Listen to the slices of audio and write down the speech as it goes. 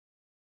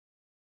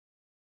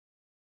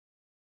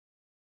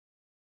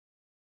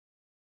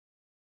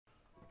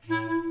The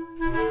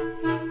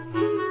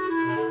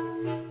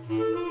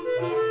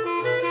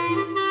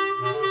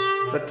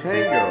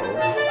tango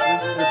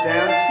is the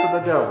dance of the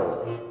devil.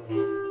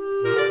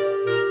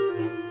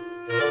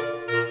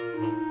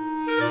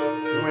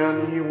 When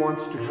he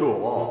wants to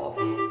cool off.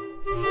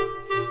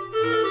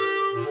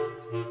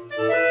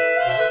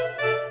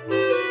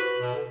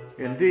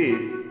 Indeed,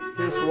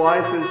 his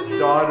wife, his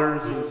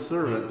daughters, and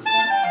servants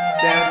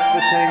dance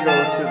the tango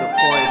to the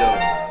point of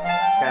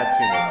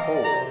catching a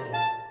cold.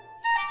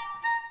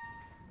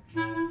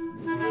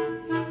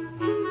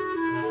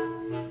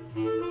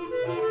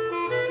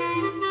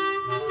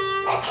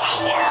 The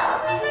tango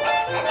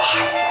is the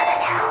dance of the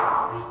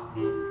devil.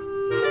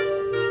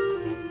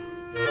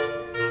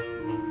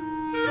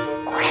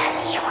 When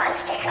he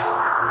wants to go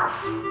off.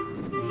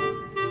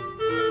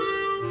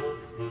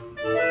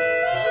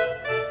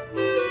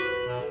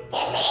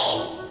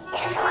 Indeed,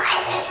 his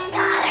wife, his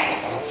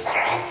daughters, and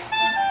servants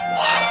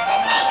dance the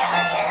tango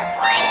to the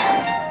point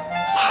of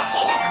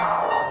catching a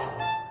cold.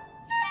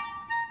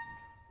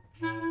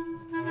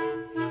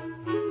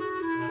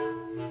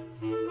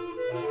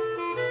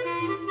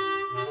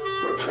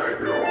 The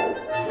tango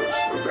is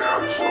the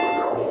dance of the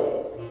devil.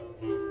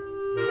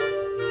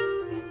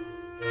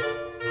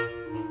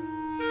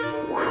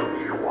 When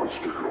he wants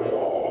to go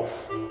off.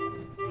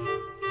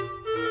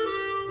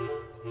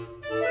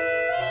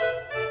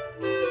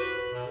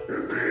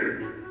 Indeed,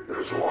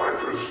 his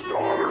wife, his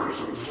daughters,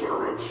 and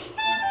servants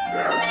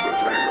dance the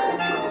tango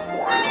to the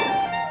point of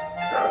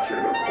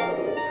catching a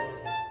cold.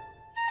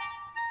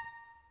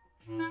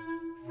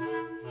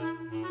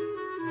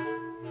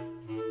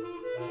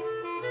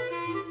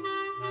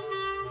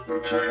 The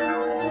tango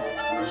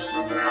is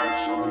the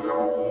dance of the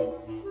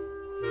devil.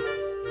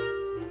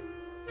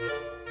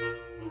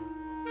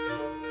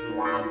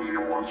 When he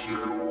wants to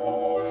go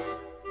off.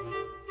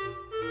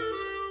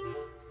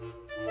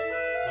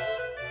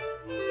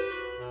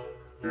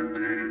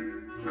 Indeed,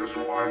 his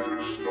wife,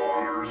 his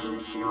daughters,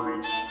 and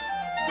servants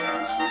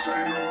dance the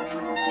tango to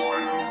the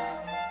point of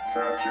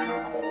catching a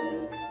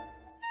cold.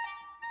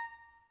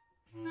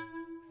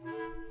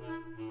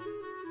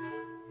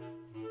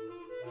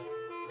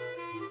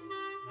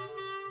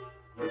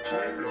 The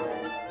tango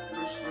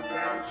is the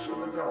dance of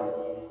the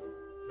devil.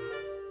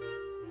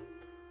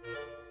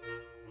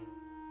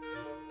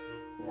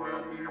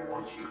 When he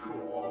wants to go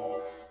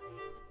off.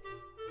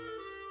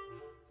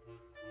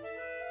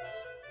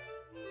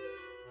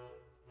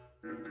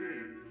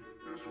 Indeed,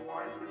 his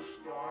wife, his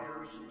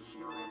daughters, and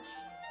servants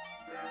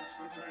dance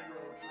the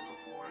tango to the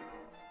point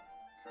of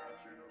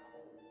catching a cold.